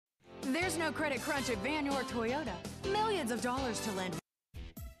There's no credit crunch at Vann or Toyota. Millions of dollars to lend.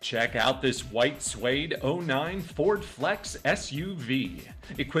 Check out this white suede '09 Ford Flex SUV,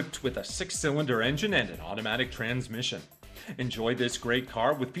 equipped with a 6-cylinder engine and an automatic transmission. Enjoy this great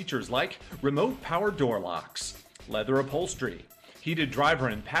car with features like remote power door locks, leather upholstery, heated driver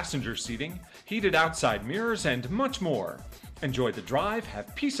and passenger seating, heated outside mirrors, and much more. Enjoy the drive,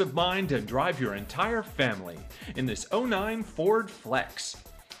 have peace of mind, and drive your entire family in this '09 Ford Flex.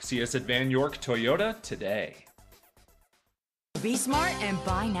 See us at Vann York Toyota today. Be smart and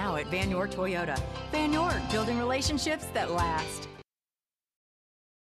buy now at Vann York Toyota. Vann York, building relationships that last.